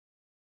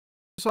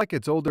Just like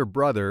its older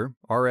brother,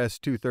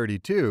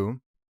 RS232,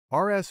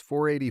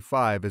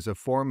 RS485 is a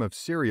form of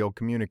serial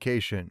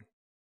communication.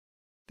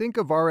 Think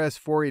of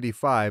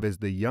RS485 as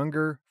the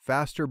younger,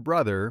 faster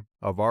brother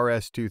of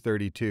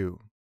RS232.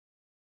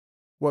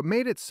 What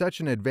made it such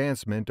an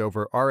advancement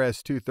over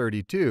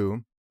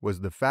RS232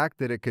 was the fact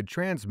that it could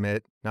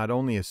transmit not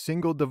only a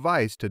single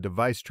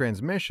device-to-device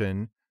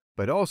transmission,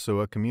 but also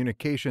a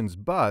communications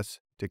bus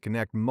to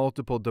connect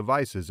multiple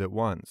devices at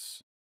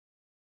once.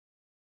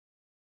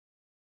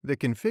 The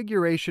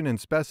configuration and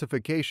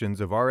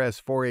specifications of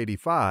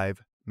RS485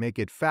 make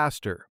it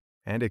faster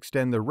and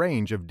extend the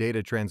range of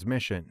data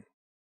transmission.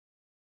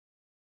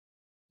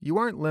 You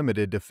aren't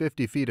limited to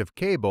 50 feet of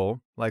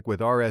cable like with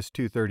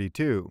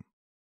RS232.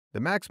 The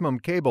maximum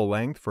cable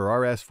length for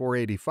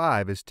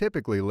RS485 is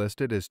typically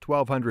listed as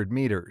 1,200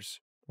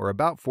 meters, or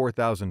about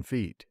 4,000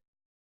 feet.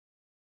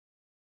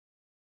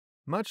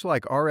 Much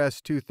like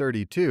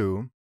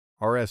RS232,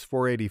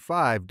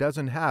 RS485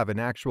 doesn't have an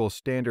actual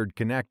standard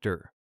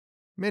connector.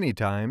 Many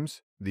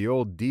times, the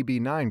old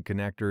DB9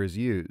 connector is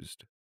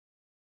used.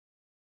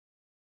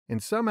 In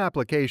some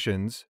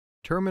applications,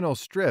 terminal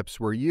strips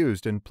were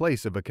used in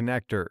place of a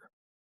connector.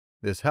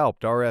 This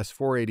helped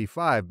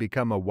RS485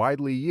 become a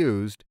widely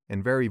used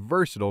and very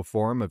versatile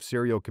form of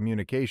serial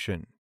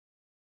communication.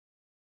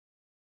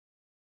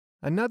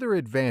 Another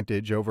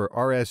advantage over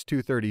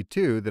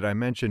RS232 that I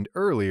mentioned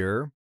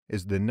earlier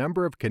is the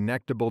number of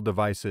connectable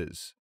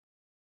devices.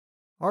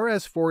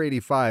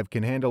 RS485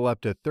 can handle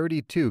up to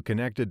 32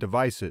 connected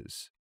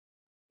devices.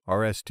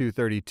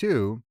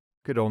 RS232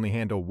 could only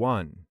handle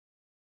 1.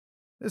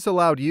 This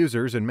allowed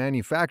users in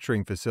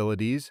manufacturing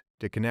facilities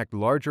to connect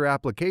larger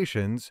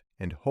applications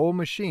and whole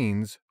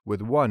machines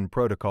with one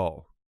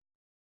protocol.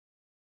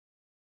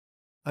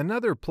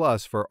 Another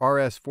plus for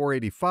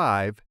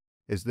RS485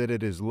 is that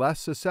it is less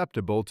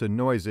susceptible to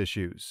noise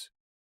issues.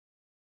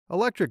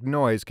 Electric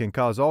noise can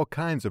cause all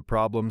kinds of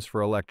problems for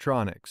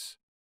electronics.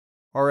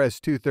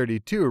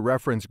 RS232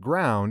 referenced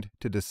ground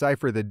to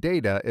decipher the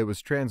data it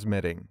was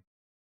transmitting.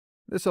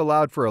 This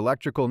allowed for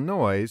electrical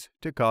noise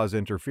to cause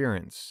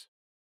interference.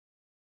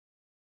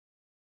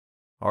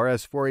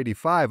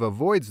 RS485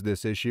 avoids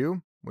this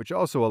issue, which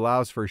also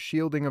allows for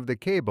shielding of the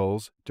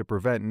cables to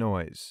prevent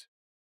noise.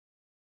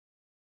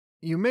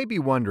 You may be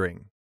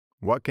wondering,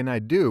 what can I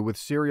do with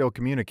serial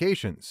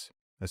communications,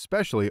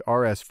 especially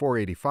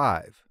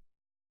RS485?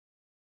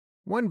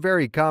 One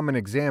very common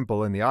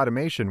example in the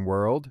automation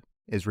world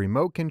is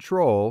remote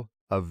control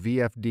of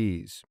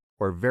VFDs,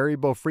 or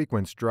variable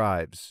frequency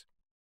drives.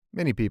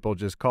 Many people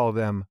just call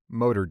them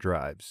motor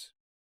drives.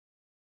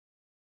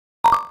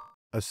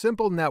 A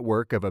simple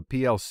network of a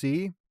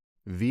PLC,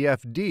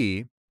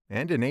 VFD,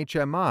 and an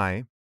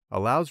HMI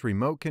allows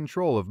remote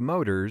control of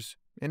motors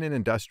in an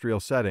industrial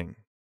setting.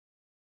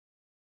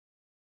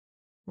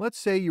 Let's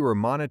say you are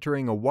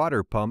monitoring a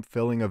water pump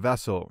filling a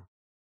vessel.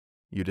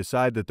 You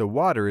decide that the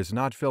water is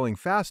not filling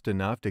fast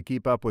enough to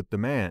keep up with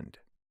demand.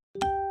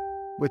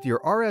 With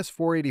your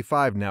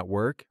RS485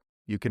 network,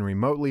 you can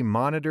remotely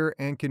monitor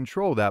and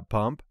control that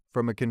pump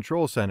from a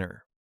control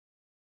center.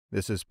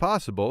 This is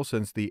possible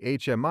since the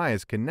HMI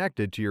is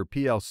connected to your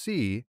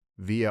PLC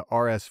via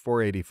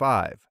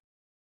RS485.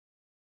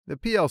 The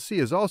PLC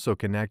is also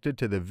connected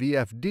to the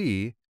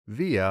VFD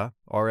via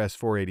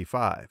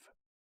RS485.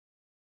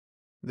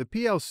 The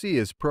PLC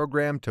is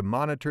programmed to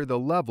monitor the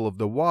level of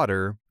the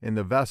water in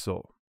the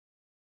vessel.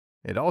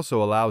 It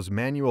also allows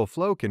manual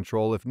flow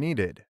control if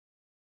needed.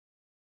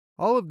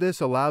 All of this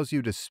allows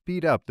you to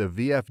speed up the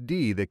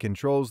VFD that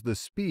controls the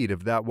speed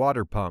of that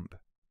water pump.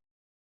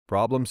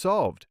 Problem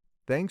solved,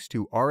 thanks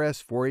to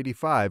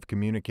RS485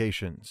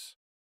 communications.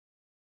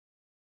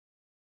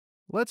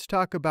 Let's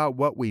talk about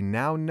what we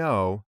now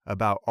know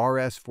about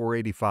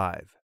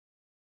RS485.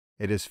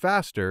 It is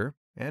faster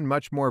and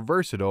much more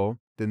versatile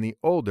than the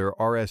older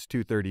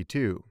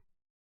RS232.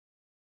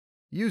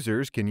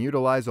 Users can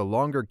utilize a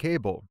longer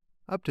cable,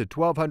 up to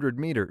 1,200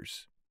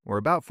 meters, or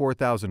about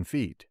 4,000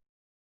 feet.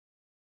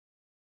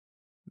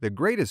 The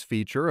greatest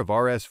feature of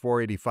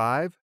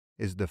RS485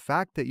 is the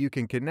fact that you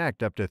can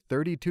connect up to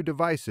 32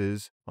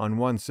 devices on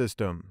one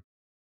system.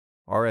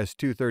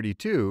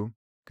 RS232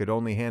 could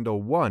only handle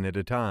 1 at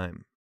a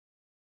time.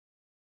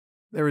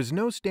 There is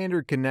no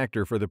standard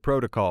connector for the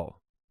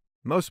protocol.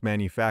 Most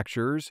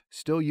manufacturers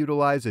still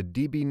utilize a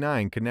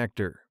DB9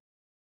 connector.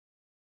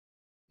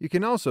 You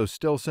can also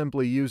still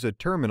simply use a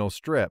terminal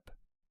strip.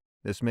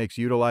 This makes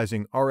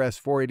utilizing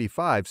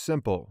RS485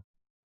 simple.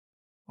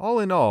 All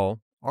in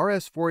all,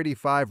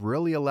 RS485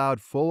 really allowed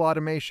full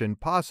automation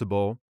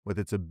possible with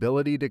its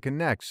ability to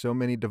connect so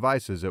many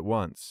devices at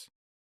once.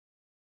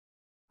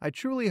 I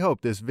truly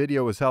hope this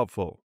video was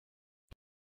helpful.